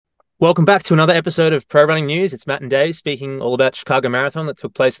Welcome back to another episode of Pro Running News. It's Matt and Dave speaking all about Chicago Marathon that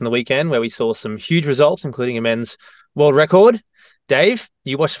took place in the weekend, where we saw some huge results, including a men's world record. Dave,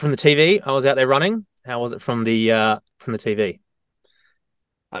 you watched it from the TV. I was out there running. How was it from the TV?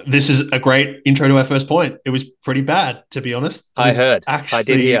 This is a great intro to our first point. It was pretty bad, to be honest. It I was heard. I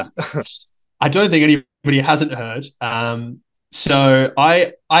did hear. actually, I don't think anybody hasn't heard. So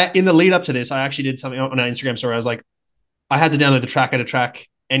in the lead up to this, I actually did something on our Instagram story. I was like, I had to download the tracker to track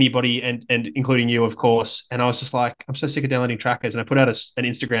anybody and including you, of course. And I was just like, I'm so sick of downloading trackers. And I put out an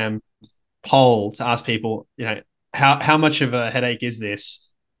Instagram poll to ask people, how much of a headache is this?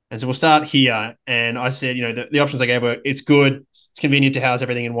 And so we'll start here. And I said, the options I gave were it's good, it's convenient to house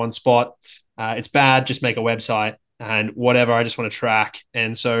everything in one spot. It's bad, just make a website and whatever. I just want to track.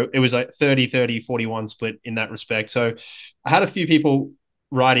 And so it was like 30-30-41 split in that respect. So I had a few people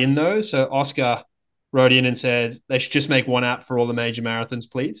write in though. So Oscar wrote in and said they should just make one app for all the major marathons,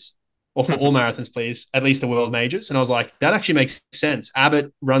 please. Or for all marathons, please, at least the world majors. And I was like, that actually makes sense.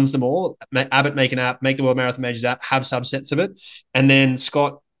 Abbott runs them all. Abbott make an app, make the World Marathon Majors app, have subsets of it. And then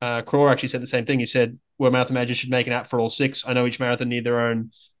Scott Craw actually said the same thing. He said World Marathon Majors should make an app for all six. I know each marathon need their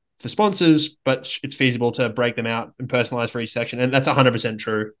own for sponsors, but it's feasible to break them out and personalize for each section. And that's 100%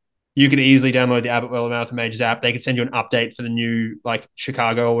 true. You could easily download the Abbott World Marathon Majors app. They could send you an update for the new like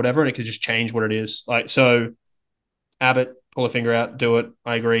Chicago or whatever, and it could just change what it is. Like so, Abbott, pull a finger out, do it.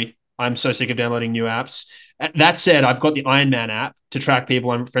 I agree. I'm so sick of downloading new apps. That said, I've got the Ironman app to track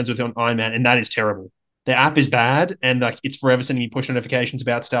people I'm friends with on Ironman, and that is terrible. The app is bad, and like it's forever sending me push notifications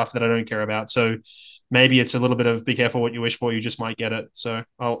about stuff that I don't care about. So maybe it's a little bit of be careful what you wish for. You just might get it. So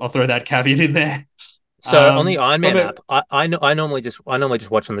I'll throw that caveat in there. So on the From Ironman a app, I normally just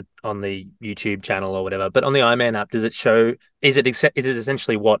watch on the YouTube channel or whatever. But on the Ironman app, does it show? Is it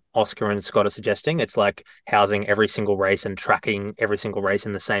essentially what Oscar and Scott are suggesting? It's like housing every single race and tracking every single race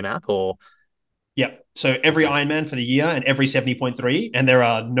in the same app, or Yeah. So every okay. Ironman for the year and every 70.3, and there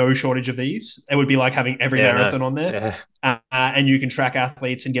are no shortage of these. It would be like having every Yeah, no, marathon on there. yeah. And you can track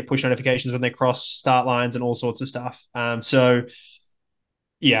athletes and get push notifications when they cross start lines and all sorts of stuff. So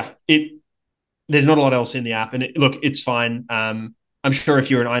yeah, there's not a lot else in the app. And look, it's fine. I'm sure if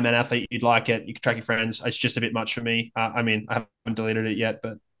you're an Ironman athlete, you'd like it. You can track your friends. It's just a bit much for me. I mean, I haven't deleted it yet,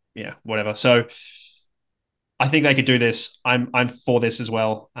 but yeah, whatever. So I think they could do this. I'm for this as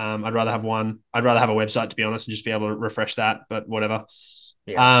well. I'd rather have one. I'd rather have a website to be honest and just be able to refresh that. But whatever.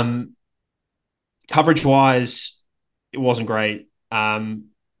 Yeah. Um, Coverage wise, it wasn't great.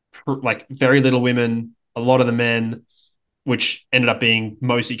 Like very little women, a lot of the men, which ended up being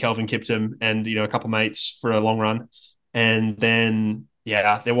mostly Kelvin Kiptum and a couple mates for a long run. And then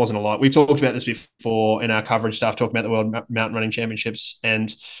yeah, there wasn't a lot. We've talked about this before in our coverage stuff, talking about the World Mountain Running Championships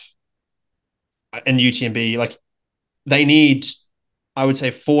and UTMB. Like they need, I would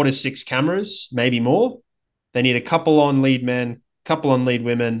say, 4 to 6 cameras, maybe more. They need a couple on lead men, couple on lead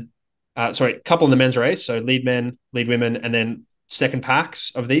women. Couple in the men's race. So lead men, lead women, and then second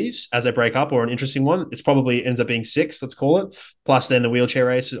packs of these as they break up, or an interesting one. It's probably ends up being 6, let's call it. Plus then the wheelchair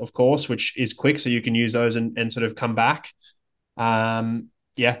race, of course, which is quick. So you can use those and sort of come back.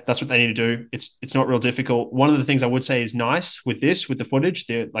 Yeah, that's what they need to do. It's not real difficult. One of the things I would say is nice with this, with the footage,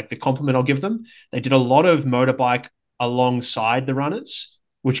 the compliment I'll give them. They did a lot of motorbike alongside the runners,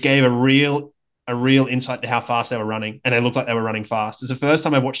 which gave a real insight to how fast they were running, and they looked like they were running fast. It's the first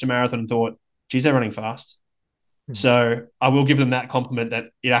time I've watched a marathon and thought, geez, they're running fast. So I will give them that compliment that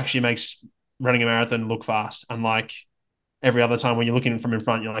it actually makes running a marathon look fast. Unlike every other time when you're looking from in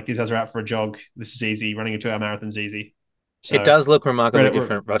front, you're like, these guys are out for a jog. This is easy. Running a 2 hour marathon's easy. It So does look remarkably credit.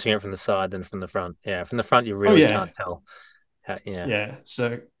 different watching it from the side than from the front. Yeah, from the front you Oh really yeah, can't tell. Yeah. yeah.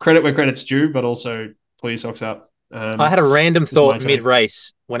 So credit where credit's due, but also pull your socks up. I had a random Is my thought mid take.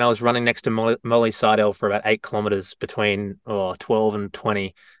 race when I was running next to Molly Seidel for about 8 kilometers between 12 and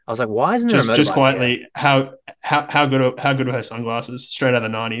 20. I was like, why isn't there a Just motorbike here? quietly, how good are her sunglasses? Straight out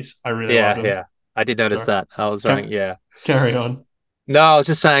of the '90s. I really love Yeah, them. yeah. I did notice Sorry, that. I was running. Ca- Yeah. carry on. No, I was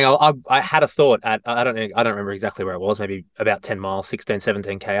just saying I had a thought at I don't remember exactly where it was, maybe about 10 miles, 16,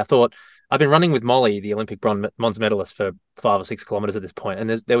 17K. I thought I've been running with Molly, the Olympic bronze medalist, for 5 or 6 kilometers at this point, and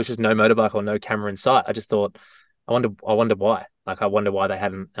there was just no motorbike or no camera in sight. I just thought, I wonder why. Like I wonder why they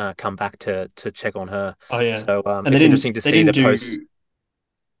hadn't come back to check on her. Oh yeah, So and they it's didn't interesting to they see didn't the post. do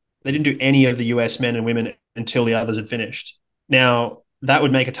they didn't do any of the US men and women until the others had finished. Now that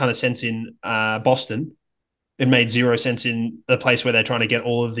would make a ton of sense in Boston. It made zero sense in the place where they're trying to get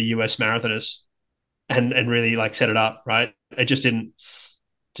all of the US marathoners and really like set it up. Right? It just didn't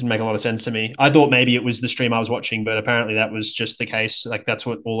make a lot of sense to me. I thought maybe it was the stream I was watching, but apparently that was just the case. Like that's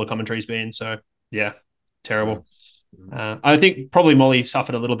what all the commentary's been. So yeah, Mm. terrible. I think probably Molly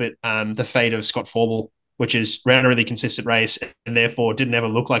suffered a little bit the fate of Scott Forble, which is ran a really consistent race and therefore didn't ever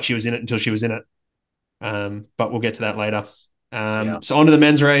look like she was in it until she was in it. But we'll get to that later. Yeah. So on to the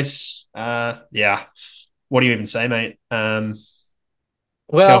men's race. Yeah. What do you even say, mate? Well,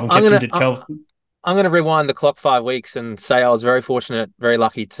 Kelvin Kiptum did Kelvin. I'm going to rewind the clock 5 weeks and say I was very fortunate, very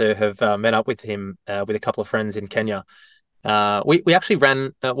lucky to have met up with him with a couple of friends in Kenya. We actually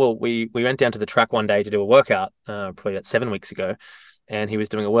ran. We went down to the track one day to do a workout, probably about 7 weeks ago, and he was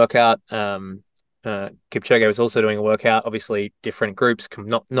doing a workout. Kipchoge was also doing a workout. Obviously, different groups,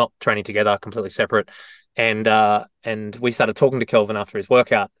 not training together, completely separate. And we started talking to Kelvin after his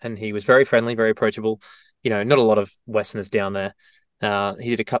workout, and he was very friendly, very approachable. Not a lot of Westerners down there.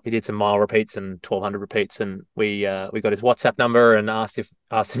 He did some mile repeats and 1,200 repeats, and we got his WhatsApp number and asked him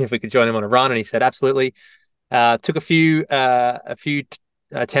if we could join him on a run, and he said absolutely. Took a few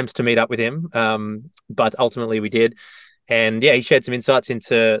attempts to meet up with him, but ultimately we did. And yeah, he shared some insights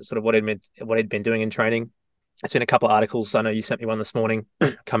into sort of what he'd been doing in training. It's been a couple of articles. I know you sent me one this morning,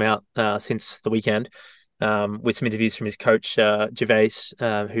 come out since the weekend, with some interviews from his coach Gervais,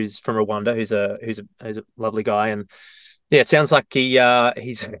 who's from Rwanda, who's a lovely guy. And yeah, it sounds like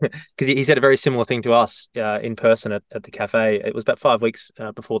he's because he said a very similar thing to us in person at the cafe. It was about 5 weeks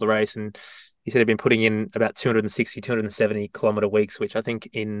before the race, and he said he'd been putting in about 260, 270 kilometer weeks, which I think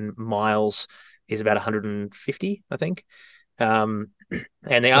in miles is about 150, I think. Um,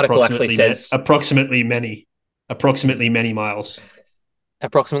 and the article actually says approximately many miles.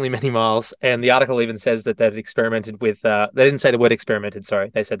 approximately many miles. And the article even says that they've experimented with, they didn't say the word experimented,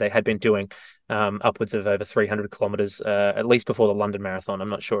 sorry. They said they had been doing upwards of over 300 kilometers, at least before the London Marathon. I'm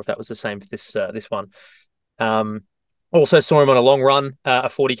not sure if that was the same for this one. Um, Also saw him on a long run, a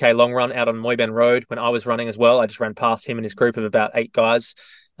 40K long run out on Moyben Road when I was running as well. I just ran past him and his group of about 8 guys.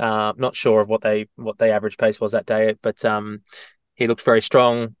 Not sure of what they average pace was that day, but he looked very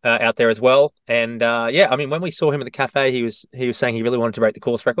strong out there as well. And yeah, I mean, when we saw him at the cafe, he was saying he really wanted to break the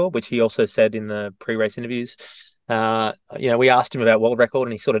course record, which he also said in the pre-race interviews. We asked him about world record,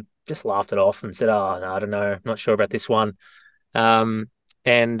 and he sort of just laughed it off and said, "Oh no, I don't know, I'm not sure about this one." Um,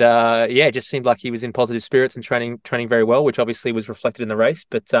 and yeah, it just seemed like he was in positive spirits and training very well, which obviously was reflected in the race.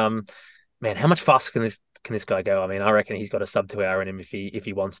 But man, how much faster can this guy go? I mean, I reckon he's got a sub 2 hour in him if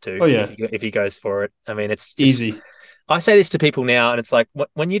he wants to, Oh if yeah, he goes for it. I mean, it's just easy. I say this to people now, and it's like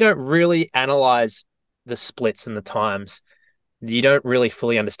when you don't really analyze the splits and the times, you don't really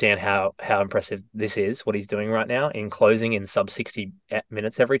fully understand how impressive this is, what he's doing right now in closing in sub 60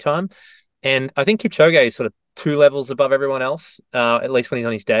 minutes every time. And I think Kipchoge is sort of 2 levels above everyone else, at least when he's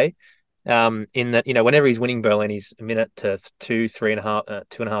on his day. In that, whenever he's winning Berlin, he's a minute to two, 3.5,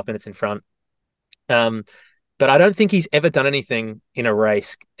 2.5 minutes in front. Um, but I don't think he's ever done anything in a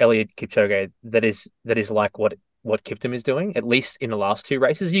race, Eliud Kipchoge, that is like what Kiptum is doing, at least in the last 2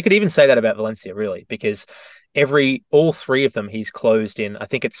 races. You could even say that about Valencia, really, because all 3 of them he's closed in. I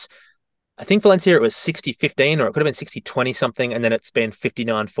think Valencia it was 60-15, or it could have been 60-20 something, and then it's been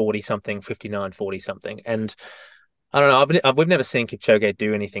 59-40 something, 59-40 something. And I don't know, we've never seen Kipchoge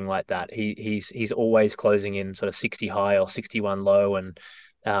do anything like that. He's always closing in sort of 60 high or 61 low, and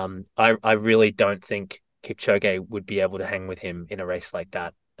I really don't think Kipchoge would be able to hang with him in a race like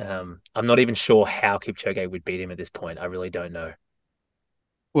that. I'm not even sure how Kipchoge would beat him at this point. I really don't know.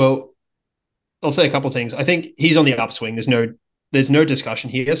 Well, I'll say a couple of things. I think he's on the upswing. There's no discussion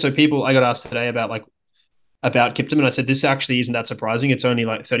here. So people, I got asked today about Kiptum, and I said this actually isn't that surprising. It's only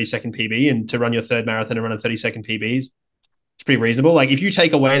like 30-second PB, and to run your third marathon and run a 30-second PB is it's pretty reasonable. Like if you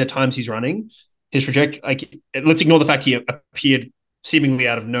take away the times he's running, his trajectory, like let's ignore the fact he appeared seemingly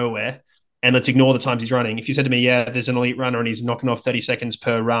out of nowhere, and let's ignore the times he's running. If you said to me, yeah, there's an elite runner and he's knocking off 30 seconds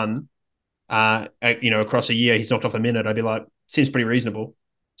per run, across a year, he's knocked off a minute, I'd be like, seems pretty reasonable.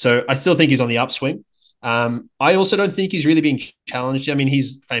 So I still think he's on the upswing. I also don't think he's really being challenged. I mean,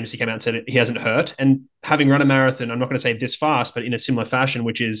 he's famously came out and said he hasn't hurt. And having run a marathon, I'm not going to say this fast, but in a similar fashion,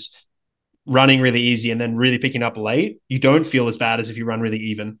 which is running really easy and then really picking up late, you don't feel as bad as if you run really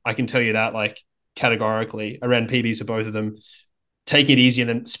even. I can tell you that, like, categorically. I ran PBs of both of them. Taking it easy and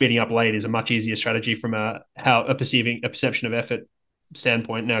then speeding up late is a much easier strategy from a perception of effort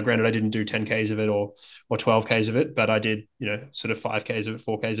standpoint. Now, granted, I didn't do 10Ks of it or 12Ks of it, but I did, sort of 5Ks of it,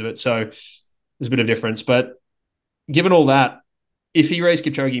 4Ks of it. So there's a bit of difference. But given all that, if he raced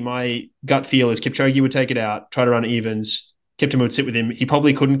Kipchoge, my gut feel is Kipchoge would take it out, try to run evens. Kiptum would sit with him. He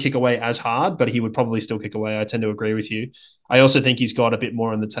probably couldn't kick away as hard, but he would probably still kick away. I tend to agree with you. I also think he's got a bit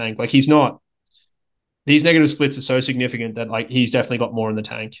more in the tank. Like he's not, these negative splits are so significant that like he's definitely got more in the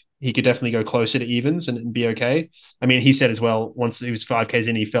tank. He could definitely go closer to evens and be okay. I mean, he said as well, once he was 5Ks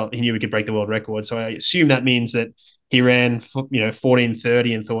in, he knew he could break the world record. So I assume that means that He ran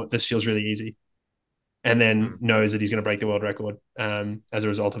 14:30 and thought this feels really easy, and then Mm. knows that he's going to break the world record as a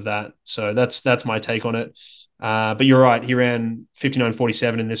result of that. So that's my take on it. But you're right. He ran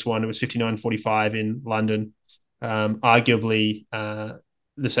 59:47 in this one. It was 59:45 in London. Arguably,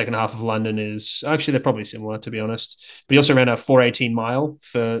 the second half of London is actually, they're probably similar, to be honest. But he also ran a 4:18 mile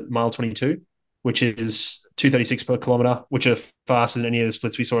for mile 22, which is 2:36 per kilometer, which are faster than any of the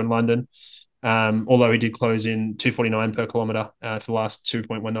splits we saw in London. Although he did close in 2:49 per kilometer for the last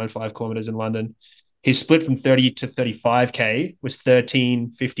 2.195 kilometers in London. His split from 30 to 35K was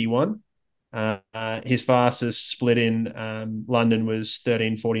 13:51. His fastest split in London was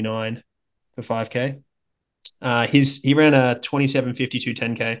 13:49 for 5K. He ran a 27:52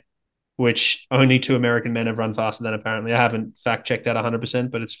 10K, which only two American men have run faster than, apparently. I haven't fact checked that 100%,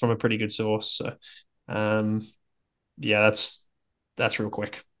 but it's from a pretty good source. So, um, yeah, that's real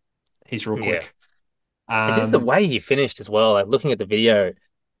quick. He's real Yeah. quick. And just the Um, way he finished as well, like looking at the video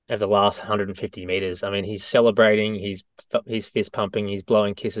of the last 150 meters, I mean, he's celebrating, he's fist pumping, he's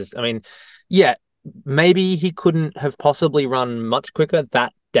blowing kisses. I mean, yeah, maybe he couldn't have possibly run much quicker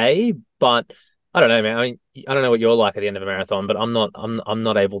that day, but I don't know, man. I mean, I don't know what you're like at the end of a marathon, but I'm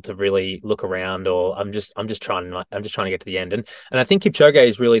not able to really look around, or I'm just trying to get to the end. And I think Kipchoge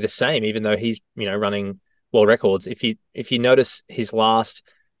is really the same, even though he's, running world records. If you notice his last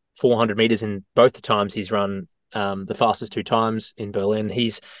 400 meters in both the times he's run, the fastest two times in Berlin,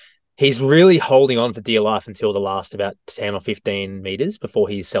 he's really holding on for dear life until the last about 10 or 15 meters before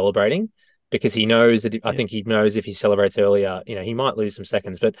he's celebrating, because he knows that, I yeah, think he knows if he celebrates earlier, he might lose some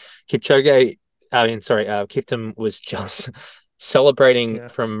seconds. But Kipchoge, Kiptum was just celebrating yeah,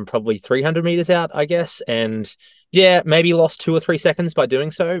 from probably 300 meters out, I guess. And yeah, maybe lost 2 or 3 seconds by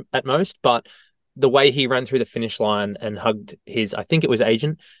doing so at most. But the way he ran through the finish line and hugged his, I think it was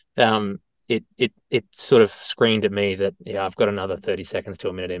agent, um, it sort of screamed at me that, yeah, I've got another 30 seconds to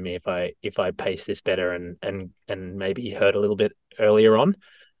a minute in me if I pace this better and maybe hurt a little bit earlier on.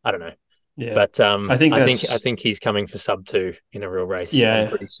 I don't know. yeah. But I think I think he's coming for sub two in a real race, and yeah.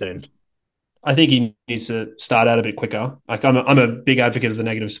 pretty soon. I think he needs to start out a bit quicker. Like I'm a big advocate of the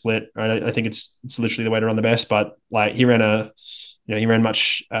negative split. Right, I think it's literally the way to run the best. But like he ran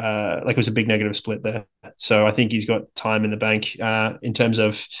much like it was a big negative split there. So I think he's got time in the bank in terms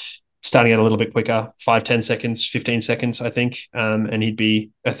of starting out a little bit quicker, 5, 10 seconds, 15 seconds, I think, and he'd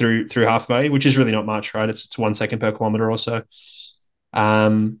be through halfway, which is really not much, right? It's 1 second per kilometer or so.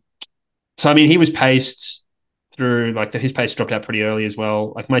 Um, so I mean, he was paced through his pace dropped out pretty early as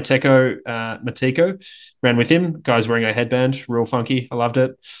well. Like Mateko ran with him. Guy's wearing a headband, real funky. I loved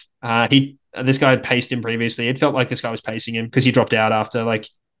it. This guy had paced him previously. It felt like this guy was pacing him because he dropped out after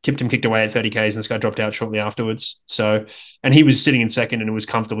Kiptum kicked away at 30Ks and this guy dropped out shortly afterwards. So, and he was sitting in second and it was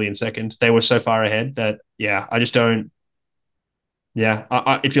comfortably in second. They were so far ahead that, yeah, I just don't, yeah,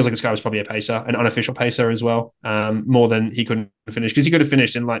 it feels like this guy was probably a pacer, an unofficial pacer as well, more than he couldn't finish, because he could have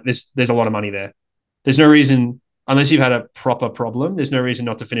finished and like this. There's a lot of money there. There's no reason, unless you've had a proper problem, there's no reason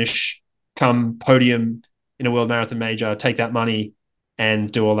not to finish, come podium in a world marathon major, take that money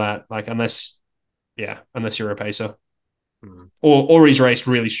and do all that. Like unless you're a pacer, Mm. or he's raced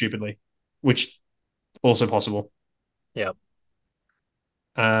really stupidly, which also possible. Yeah.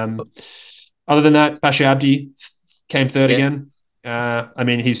 Um, Other than that, Bashir Abdi came third Yeah. again. I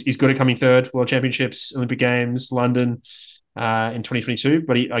mean, he's good at coming third. World Championships, Olympic Games, London in 2022.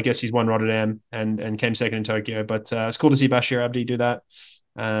 But I guess he's won Rotterdam and came second in Tokyo. But it's cool to see Bashir Abdi do that.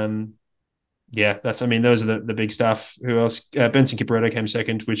 Um, yeah, I mean, those are the big stuff. Who else? Benson Kipruto came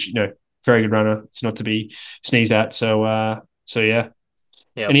second, which very good runner. It's not to be sneezed at. So yeah.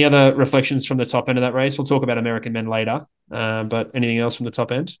 Yeah. Any other reflections from the top end of that race? We'll talk about American men later. But anything else from the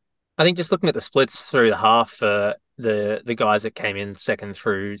top end? I think just looking at the splits through the half for the guys that came in second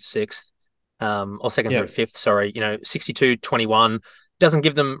through sixth, or second through Yeah, fifth, sorry, 62-21 doesn't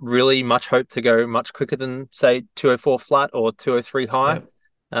give them really much hope to go much quicker than, say, 204 flat or 203 high.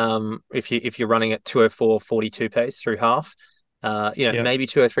 yeah, If you're running at 204.42 pace through half, yeah, maybe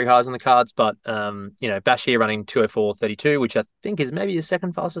 203 highs on the cards, but Bashir running 204.32, which I think is maybe his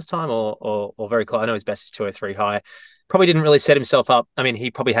second fastest time, or very close. I know his best is 203 high. Probably didn't really set himself up. I mean,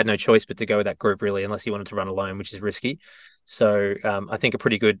 he probably had no choice but to go with that group, really, unless he wanted to run alone, which is risky. So I think a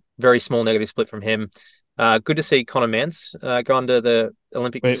pretty good, very small negative split from him. Good to see Conor Mance go under the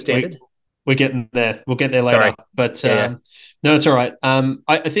Olympic we standard. we we're getting there. We'll get there later. Sorry. But Yeah, yeah. no, it's all right.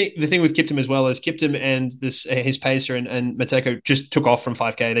 I think the thing with Kiptum as well is Kiptum and this his pacer and Mateko just took off from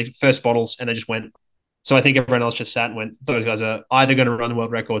 5K. They first bottles and they just went. So I think everyone else just sat and went, those guys are either going to run the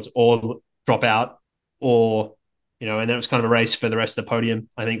world records or drop out, or and then it was kind of a race for the rest of the podium.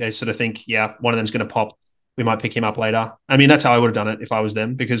 I think they sort of think, yeah, one of them's going to pop. we might pick him up later. I mean, that's how I would have done it if I was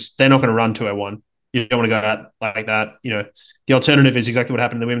them, because they're not going to run 201. You don't want to go out like that. The alternative is exactly what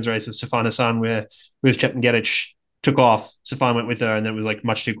happened in the women's race with Safan Hassan, where with Chepngetich took off, Safan went with her, and then it was like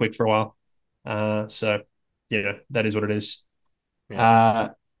much too quick for a while. So, that is what it is. Yeah. Uh,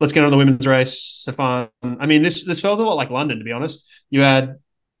 let's get on the women's race. Safan. I mean, this felt a lot like London, to be honest. You had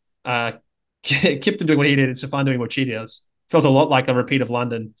uh, Kipton doing what he did and Safan doing what she does. Felt a lot like a repeat of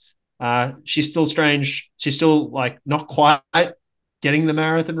London. She's still strange. She's still like not quite getting the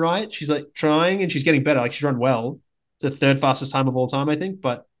marathon right. She's like trying and she's getting better. Like she's run well. It's the third fastest time of all time, I think.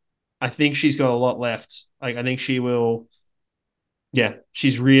 But I think she's got a lot left. Like I think she will. Yeah,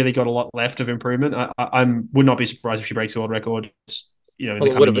 she's really got a lot left of improvement. I would not be surprised if she breaks the world record. In the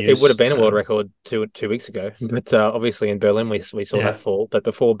Well, coming it would have years. been a world record 2 weeks ago, but obviously in Berlin we saw that Yeah, fall. But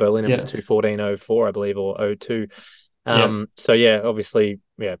before Berlin, it was yeah, 2:14:04, I believe, or 02. yeah, So yeah, obviously,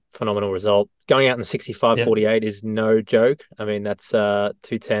 yeah, phenomenal result. Going out in yeah, 65:48 is no joke. I mean, that's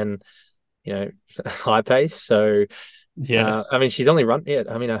 2:10, high pace. So yeah, I mean, she's only run. Yeah,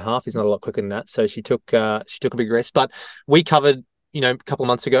 I mean, her half is not a lot quicker than that. So she took a big risk. But we covered, a couple of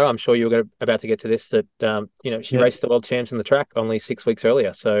months ago. I'm sure you were about to get to this. That she yeah, raced the world champs in the track only 6 weeks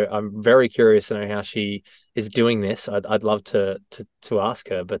earlier. So I'm very curious to know how she is doing this. I'd love to ask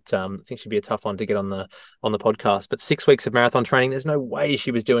her, but I think she'd be a tough one to get on the podcast. But 6 weeks of marathon training. There's no way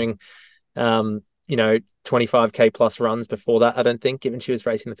she was doing 25K plus runs before that. I don't think, given she was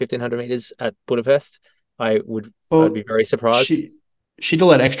racing the 1500 meters at Budapest. I'd be Well, very surprised. she she did all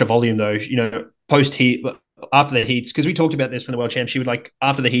that extra volume though. Post heat after the heats, because we talked about this from the world champ. She would like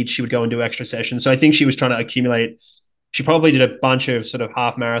after the heat, she would go and do extra sessions. So I think she was trying to accumulate. She probably did a bunch of sort of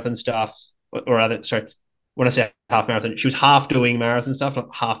half marathon stuff, or other. Sorry, when I say half marathon, she was half doing marathon stuff, not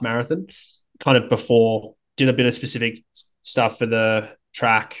half marathon. Kind of before did a bit of specific stuff for the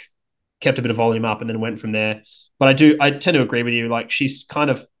track, kept a bit of volume up, and then went from there. But I tend to agree with you. Like she's kind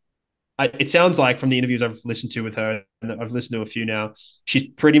of it sounds like from the interviews I've listened to with her, and I've listened to a few now, she's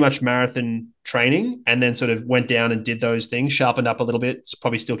pretty much marathon training and then sort of went down and did those things, sharpened up a little bit,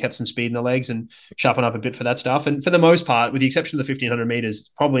 probably still kept some speed in the legs and sharpened up a bit for that stuff. And for the most part, with the exception of the 1500 meters, it's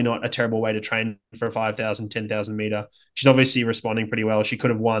probably not a terrible way to train for a 5,000, 10,000 meter. She's obviously responding pretty well. She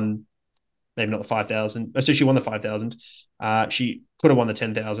could have won, maybe not the 5,000. So she won the 5,000. She could have won the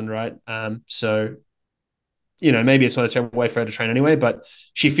 10,000, right? So maybe it's not a terrible way for her to train anyway, but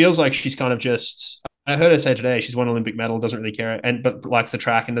she feels like she's kind of just. I heard her say today she's won an Olympic medal, doesn't really care, but likes the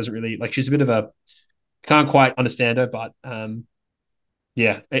track and doesn't really like. She's a bit of a can't quite understand her, but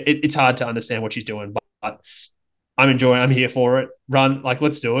yeah, it's hard to understand what she's doing. But I'm enjoying. I'm here for it. Run like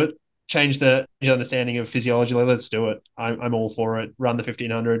let's do it. Change the understanding of physiology. Like, let's do it. I'm all for it. Run the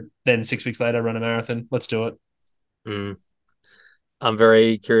 1500. Then 6 weeks later, run a marathon. Let's do it. Mm. I'm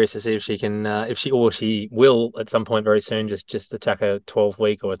very curious to see if she can, if she will at some point very soon, just attack a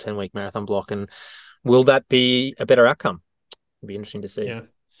 12-week or a 10-week marathon block, and will that be a better outcome? It'd be interesting to see. Yeah.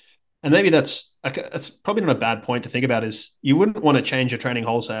 And maybe that's probably not a bad point to think about. Is you wouldn't want to change your training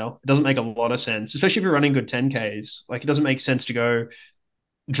wholesale. It doesn't make a lot of sense, especially if you're running good 10Ks. Like it doesn't make sense to go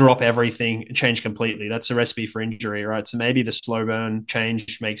drop everything and change completely. That's a recipe for injury, right? So maybe the slow burn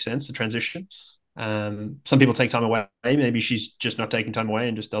change makes sense, the transition. Some people take time away. Maybe she's just not taking time away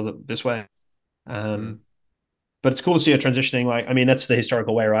and just does it this way. Mm. But it's cool to see her transitioning. Like, I mean, that's the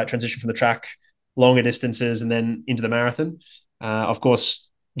historical way, right? Transition from the track, longer distances, and then into the marathon. Of course,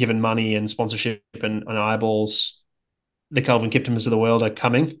 given money and sponsorship and eyeballs, the Kelvin Kiptons of the world are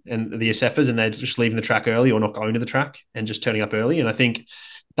coming and the Yousefas, and they're just leaving the track early or not going to the track and just turning up early. And I think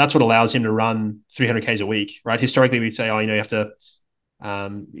that's what allows him to run 300 Ks a week, right? Historically, we say, you have to,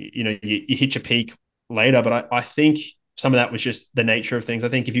 you hit your peak later. But I think some of that was just the nature of things. I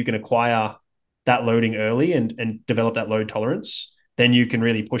think if you can acquire that loading early and develop that load tolerance, then you can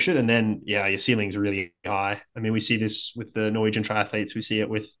really push it. And then, yeah, your ceiling's really high. I mean, we see this with the Norwegian triathletes. We see it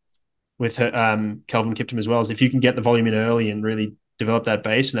with her, Kelvin Kiptum as well. Is if you can get the volume in early and really develop that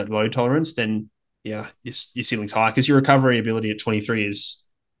base and that load tolerance, then yeah, your ceiling's high because your recovery ability at 23 is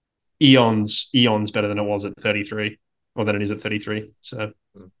eons better than it was at 33 or than it is at 33. So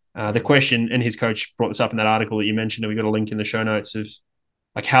the Mm. question, and his coach brought this up in that article that you mentioned, and we got a link in the show notes of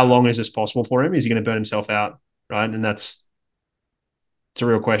like how long is this possible for him? Is he going to burn himself out? Right. And it's a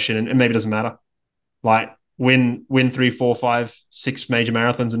real question. And maybe it doesn't matter. Like win 3, 4, 5, 6 major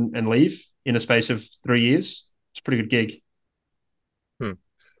marathons and leave in a space of 3 years. It's a pretty good gig. Hmm.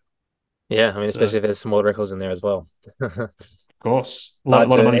 Yeah, I mean, So especially if there's some world records in there as well. of course, a hard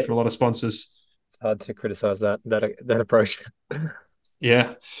lot of money to for a lot of sponsors. it's hard to criticize that approach.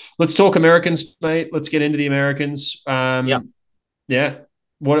 Yeah. Let's talk Americans, mate. Let's get into the Americans. Yeah. Yeah.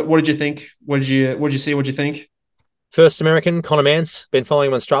 What did you think? What did you see? What did you think? First American, Conor Mance, been following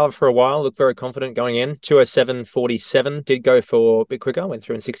him on Strava for a while, looked very confident going in. 207.47, did go for a bit quicker, went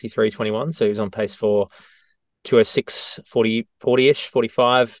through in 63.21, so he was on pace for 206.40-ish,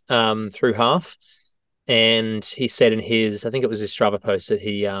 45 through half. And he said in his, I think it was his Strava post that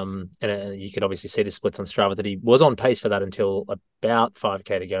and you could obviously see the splits on Strava, that he was on pace for that until about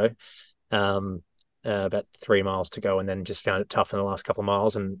 5K to go, about 3 miles to go, and then just found it tough in the last couple of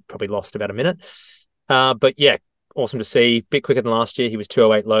miles and probably lost about a minute. But yeah, awesome to see. Bit quicker than last year. He was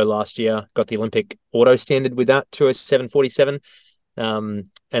 208 low last year. Got the Olympic auto standard with that, 207.47. And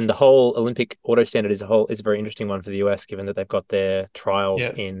the whole Olympic auto standard is a very interesting one for the US, given that they've got their trials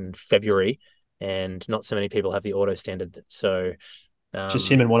Yeah, in February, and not so many people have the auto standard. So, just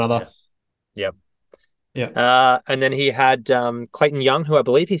him and one other. yeah, yeah. Yeah, And then he had Clayton Young, who I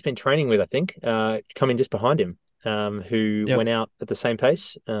believe he's been training with, I think, coming just behind him, who yep, went out at the same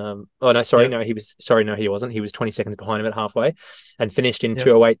pace. Oh, no, sorry. yep, No, he wasn't. He was 20 seconds behind him at halfway and finished in yep,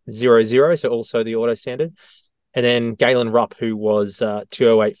 208.00, so also the auto standard. And then Galen Rupp, who was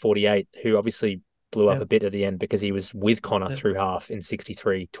 208.48, who obviously blew up a yep, bit at the end because he was with Connor yep, through half in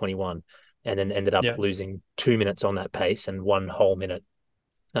 63.21, and then ended up yep, losing 2 minutes on that pace and one whole minute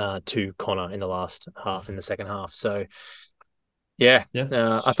to Connor in the last half, in the second half. So, yeah, yep,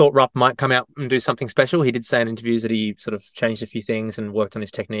 I thought Rupp might come out and do something special. He did say in interviews that he sort of changed a few things and worked on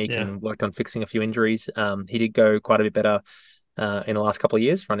his technique yeah. and worked on fixing a few injuries. He did go quite a bit better in the last couple of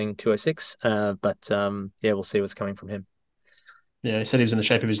years, running 206. But yeah, we'll see what's coming from him. Yeah, he said he was in the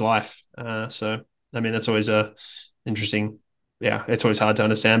shape of his life. So I mean, that's always a interesting. Yeah, it's always hard to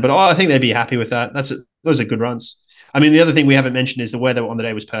understand, but I think they'd be happy with that. Those are good runs. I mean, the other thing we haven't mentioned is the weather on the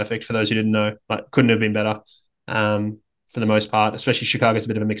day was perfect. For those who didn't know, like couldn't have been better. For the most part, especially Chicago's a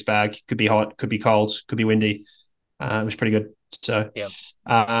bit of a mixed bag. Could be hot, could be cold, could be windy. It was pretty good. So, Yeah.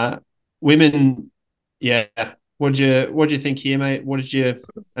 uh, women, yeah. What did you think here, mate? What did you?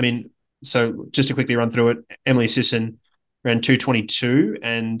 I mean, so just to quickly run through it, Emily Sisson ran 222,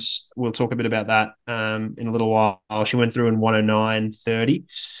 and we'll talk a bit about that in a little while. She went through in 109.30.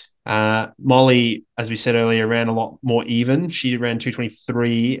 Molly, as we said earlier, ran a lot more even. She ran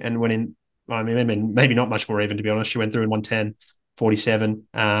 223 and went in. I mean, maybe not much more even, to be honest. She went through in 110.47.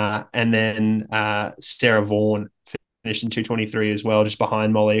 And then Sarah Vaughan finished in 223 as well, just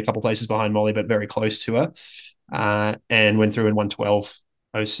behind Molly, a couple places behind Molly, but very close to her, and went through in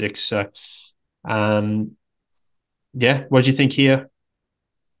 112.06. So, um, yeah, what do you think here?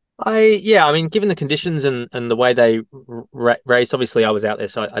 Yeah, I mean, given the conditions and the way they raced, obviously I was out there,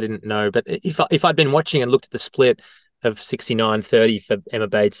 so I didn't know. But if I'd been watching and looked at the split of 69.30 for Emma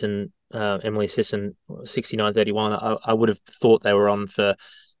Bates and Emily Sisson, 69.31, I would have thought they were on for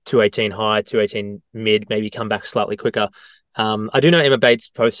 218 high, 218 mid, maybe come back slightly quicker. I do know Emma Bates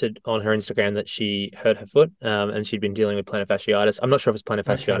posted on her Instagram that she hurt her foot, and she'd been dealing with plantar fasciitis. I'm not sure if it's plantar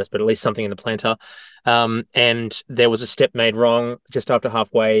Okay. fasciitis, but at least something in the plantar. And there was a step made wrong just after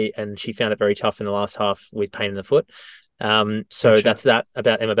halfway, and she found it very tough in the last half with pain in the foot. So Gotcha. that's that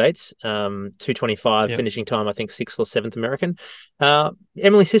about Emma Bates. 225 Yep. finishing time, I think sixth or seventh American.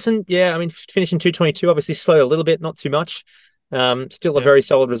 Emily Sisson, yeah, I mean, finishing 222, obviously slowed a little bit, not too much. Still a Yep. very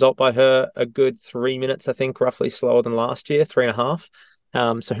solid result by her. A good 3 minutes, I think, roughly slower than last year, 3.5.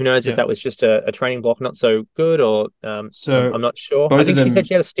 So who knows if Yep. that was just a training block not so good, or So I'm not sure. I both of think she said them,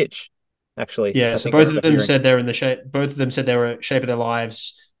 she had a stitch, actually. yeah. I So think I both of remember them hearing. said they're in the shape. Both of them said they were shape of their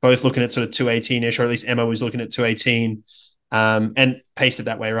lives. Both looking at sort of 218 ish, or at least Emma was looking at 218, and paced it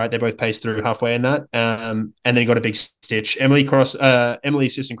that way, right? They both paced through halfway in that, and then got a big stitch. Emily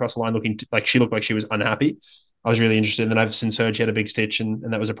Sisson crossed the line looking like she looked like she was unhappy. I was really interested, and then I've since heard she had a big stitch,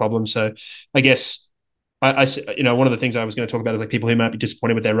 and that was a problem. So I guess one of the things I was going to talk about is like people who might be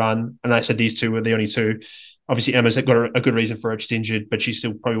disappointed with their run, and I said these two were the only two. Obviously, Emma's got a good reason for it. She's injured, but she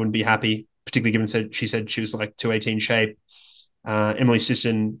still probably wouldn't be happy, particularly given she said she was like 218 shape. Emily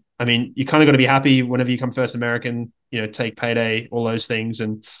Sisson, I mean, you kind of got to be happy whenever you come first American, take payday, all those things,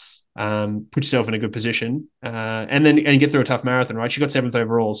 and put yourself in a good position, and get through a tough marathon, right? She got seventh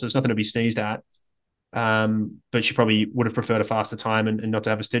overall, so there's nothing to be sneezed at. But she probably would have preferred a faster time and not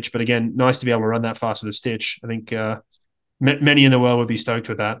to have a stitch. But again, nice to be able to run that fast with a stitch. I think many in the world would be stoked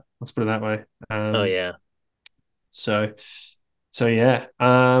with that. Let's put it that way. Oh yeah, So so yeah.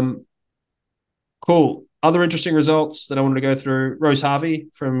 Cool. Other interesting results that I wanted to go through. Rose Harvey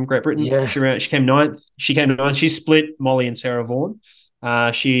from Great Britain. yeah, She came ninth. She split Molly and Sarah Vaughan.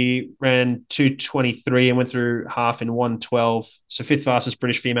 She ran 223 and went through half in 112. So fifth fastest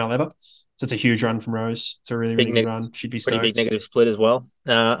British female ever. So it's a huge run from Rose. It's a really, big really good run. She'd be pretty big stoked. negative split as well.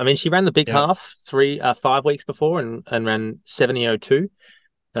 I mean, she ran the big Yeah. half 5 weeks before and ran 70.02.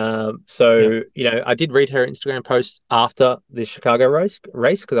 Yeah. I did read her Instagram post after the Chicago race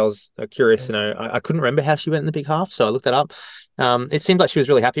because I was curious to know. I couldn't remember how she went in the big half, so I looked that up. It seemed like she was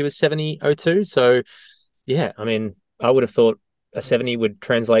really happy with 70:02. So yeah, I mean, I would have thought a 70 would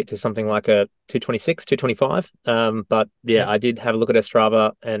translate to something like a 226, 225. But yeah, Yeah. I did have a look at her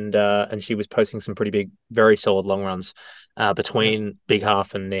Strava and she was posting some pretty big, very solid long runs Yeah. between big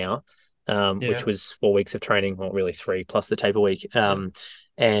half and now, which Yeah. was 4 weeks of training, or really three plus the taper week. Yeah.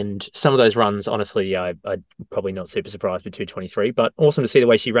 And some of those runs, honestly, yeah, I'm probably not super surprised with 223, but awesome to see the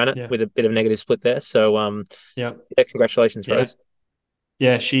way she ran it Yeah. with a bit of negative split there. So Yeah. yeah, congratulations, Yeah. Rose.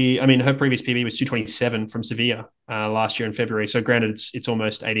 Yeah, I mean, her previous PB was 227 from Sevilla last year in February. So granted, it's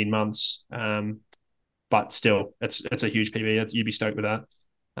almost 18 months, but still, it's a huge PB. You'd be stoked with that.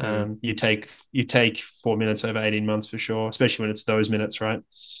 Mm. You take 4 minutes over 18 months for sure, especially when it's those minutes, right?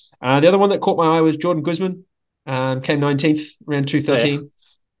 The other one that caught my eye was Jordan Guzman. Came 19th, ran Oh, yeah. 213.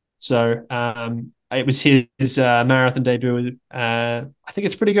 So it was his marathon debut. I think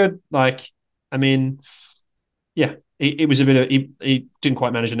it's pretty good. Like, I mean, yeah, it was a bit of he didn't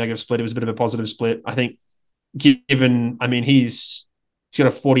quite manage a negative split. It was a bit of a positive split. I think given, I mean, he's got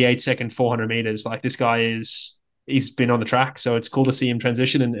a 48-second 400 meters. Like this guy he's been on the track, so it's cool to see him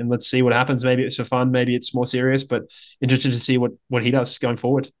transition and let's see what happens. Maybe it's for fun, maybe it's more serious, but interested to see what he does going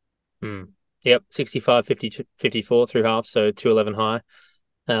forward. Mm. Yep, 65, 50, 54 through half, so 211 high.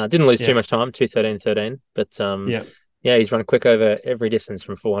 Didn't lose too Yeah, much time, 213.13, but yeah, yeah, he's run quick over every distance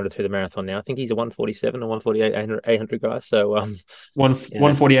from 400 through the marathon now. I think he's a 147 or 148, 800 guy. So one yeah,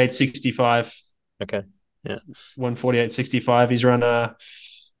 48.65, okay, yeah, 148.65. He's run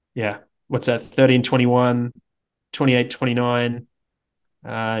yeah, what's that? 13:21, 28:29.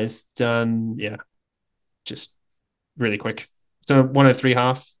 He's done just really quick. So 103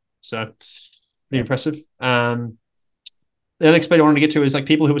 half. So pretty yeah. impressive. The next bit I wanted to get to is like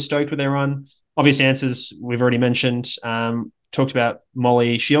people who were stoked with their run. Obvious answers we've already mentioned. Talked about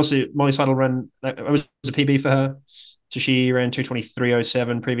Molly. Molly Seidel ran that was a PB for her. So she ran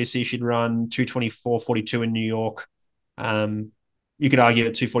 223.07. Previously, she'd run 224.42 in New York. You could argue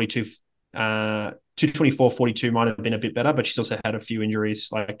that 224.42 might have been a bit better, but she's also had a few injuries.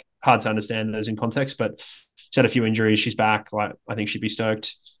 Like hard to understand those in context, but she's had a few injuries. She's back. Like I think she'd be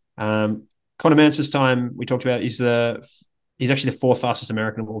stoked. Conor Mance's time we talked about he's actually the fourth fastest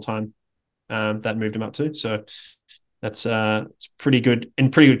American of all time. That moved him up to. So that's it's pretty good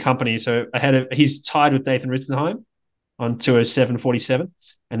in pretty good company. So he's tied with Dathan Ritzenheim on 207.47.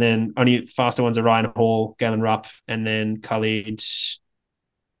 And then only faster ones are Ryan Hall, Galen Rupp, and then Khalid.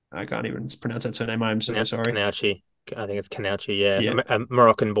 I can't even pronounce that surname. I'm so sorry. Kanauchi. I think it's Kanauchi. Yeah, Yeah,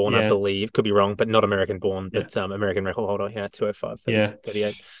 Moroccan born, I yeah, believe. Could be wrong, but not American born, yeah, but American record holder. Yeah, 205, yeah.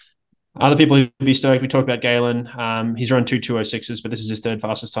 38. Other people who'd be stoked. We talked about Galen. He's run 2:206s, but this is his third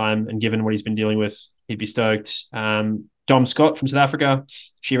fastest time. And given what he's been dealing with, he'd be stoked. Dom Scott from South Africa.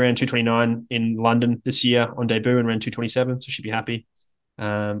 She ran 2:29 in London this year on debut and ran 2:27. So she'd be happy,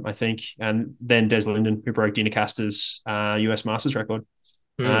 I think. And then Des Linden, who broke Dina Caster's US Masters record.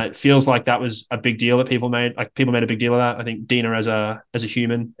 Mm. It feels like that was a big deal that people made. Like people made a big deal of that. I think Dina as a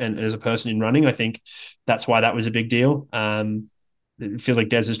human and as a person in running, I think that's why that was a big deal. It feels like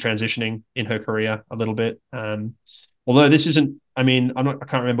Des is transitioning in her career a little bit. Although this isn't, I mean, I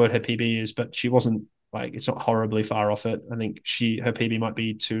can't remember what her PB is, but she wasn't like, it's not horribly far off it. I think her PB might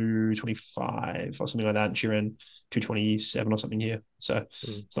be 225 or something like that. And she ran 227 or something here. So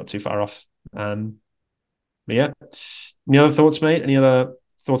Mm. it's not too far off. But yeah, any other thoughts, mate? Any other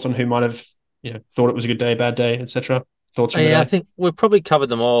thoughts on who might have, thought it was a good day, bad day, etc.? Thoughts from the Yeah, I day? think we've probably covered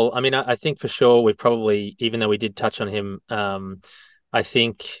them all. I mean, I think for sure we've probably, even though we did touch on him, I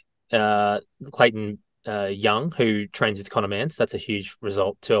think Clayton Young, who trains with Conor Mance, that's a huge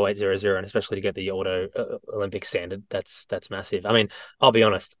result, 208.00, and especially to get the auto Olympic standard, that's massive. I mean, I'll be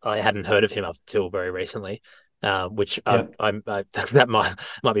honest, I hadn't heard of him up until very recently, which Yeah, that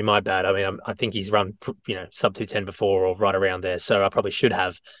might be my bad. I mean, I think he's run sub 210 before or right around there, so I probably should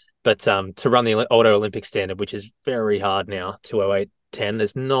have. But to run the auto Olympic standard, which is very hard now, 208.10,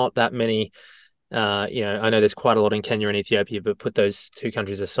 there's not that many. I know there's quite a lot in Kenya and Ethiopia, but put those two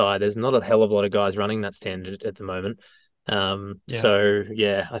countries aside, there's not a hell of a lot of guys running that standard at the moment. yeah, So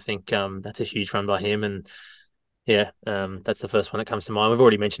yeah, I think that's a huge run by him, and yeah, that's the first one that comes to mind. We've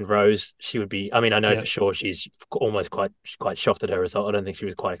already mentioned Rose. She would be. I mean, I know yeah, for sure she's almost quite shocked at her result. I don't think she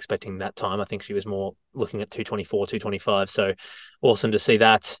was quite expecting that time. I think she was more looking at 224, 225. So awesome to see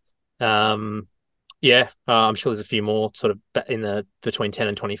that. Um, yeah, I'm sure there's a few more sort of in the between 10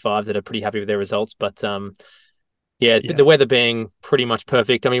 and 25 that are pretty happy with their results. But yeah, yeah, the weather being pretty much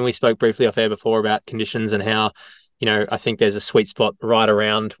perfect. I mean, we spoke briefly off air before about conditions and how I think there's a sweet spot right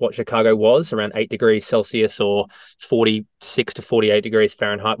around what Chicago was, around 8 degrees Celsius or 46 to 48 degrees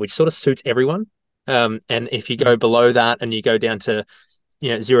Fahrenheit, which sort of suits everyone. And if you go below that and you go down to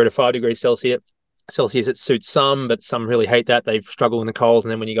 0 to 5 degrees Celsius, it suits some, but some really hate that. They struggle in the cold.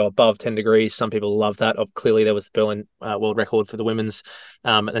 And then when you go above 10 degrees, some people love that. Clearly, there was the Berlin world record for the women's.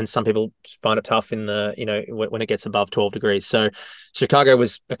 And some people find it tough in when it gets above 12 degrees. So Chicago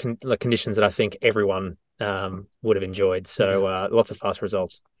was the conditions that I think everyone would have enjoyed. So Yeah. lots of fast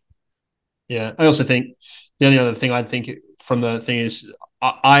results. Yeah. I also think the only other thing I think from the thing is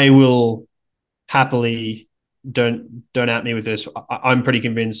I will happily don't at me with this. I'm pretty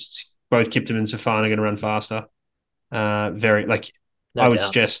convinced both Kiptum and Safan are going to run faster. Very like No I would doubt.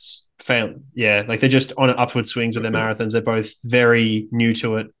 suggest fail. Yeah, like they're just on upward swings with their marathons. They're both very new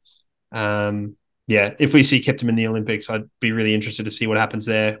to it. Yeah, if we see Kiptum in the Olympics, I'd be really interested to see what happens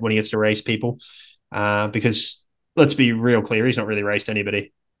there when he gets to race people. Because let's be real clear, he's not really raced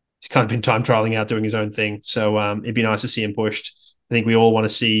anybody. He's kind of been time trialing out, doing his own thing. So it'd be nice to see him pushed. I think we all want to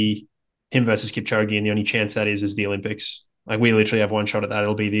see him versus Kipchoge, and the only chance that is the Olympics. Like we literally have one shot at that.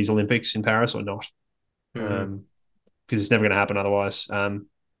 It'll be these Olympics in Paris or not, Mm. because it's never going to happen otherwise.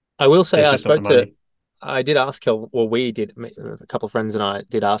 I will say There's I just not the spoke to money. I did ask Kelvin, well, we did, a couple of friends and I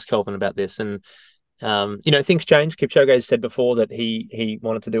did ask Kelvin about this, and things change. Kipchoge has said before that he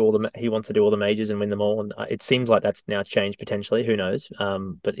wanted to do he wants to do all the majors and win them all, and it seems like that's now changed potentially. Who knows?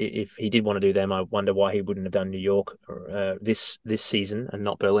 But if he did want to do them, I wonder why he wouldn't have done New York this season and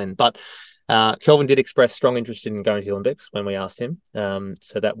not Berlin. But Kelvin did express strong interest in going to the Olympics when we asked him,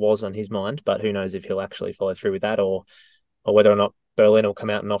 so that was on his mind. But who knows if he'll actually follow through with that, or whether or not Berlin will come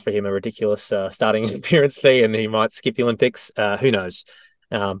out and offer him a ridiculous starting appearance fee and he might skip the Olympics. Who knows?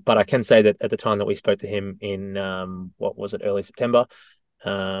 But I can say that at the time that we spoke to him in what was it, early September,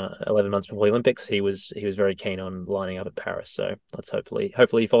 11 months before the Olympics, he was very keen on lining up at Paris. So let's hopefully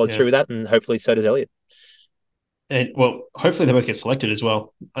he follows through Yeah, with that, and hopefully so does Elliot. and well, hopefully they both get selected as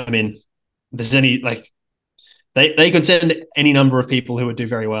well. I mean, if there's any like they could send any number of people who would do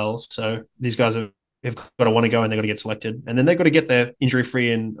very well. So these guys have got to want to go and they've got to get selected. And then they've got to get their injury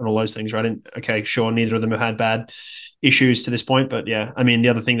free and all those things, right? And okay, sure, neither of them have had bad issues to this point. But yeah, I mean, the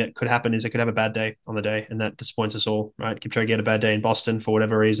other thing that could happen is they could have a bad day on the day, and that disappoints us all, right? Kipchoge had a bad day in Boston for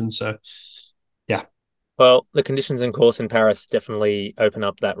whatever reason. So yeah. Well, the conditions in course in Paris definitely open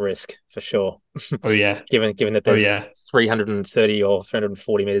up that risk for sure. Oh yeah. Given that Oh there's yeah. 330 or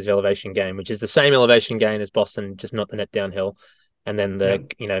 340 meters of elevation gain, which is the same elevation gain as Boston, just not the net downhill. And then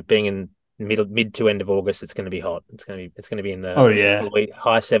Yeah. being in mid to end of August, it's going to be hot. It's going to be in Oh the yeah.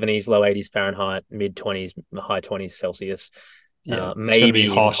 high 70s, low 80s Fahrenheit, mid 20s, high 20s Celsius, Yeah. It's going to maybe be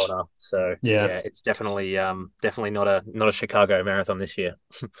even hot. hotter. So Yeah. yeah, it's definitely not a Chicago marathon this year.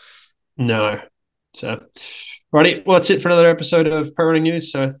 No. So, righty. Well, that's it for another episode of Pro Running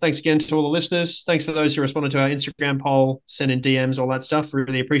News. So, thanks again to all the listeners. Thanks for those who responded to our Instagram poll, send in DMs, all that stuff.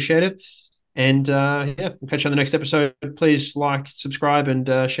 Really appreciate it. And yeah, we'll catch you on the next episode. Please like, subscribe, and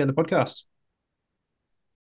share the podcast.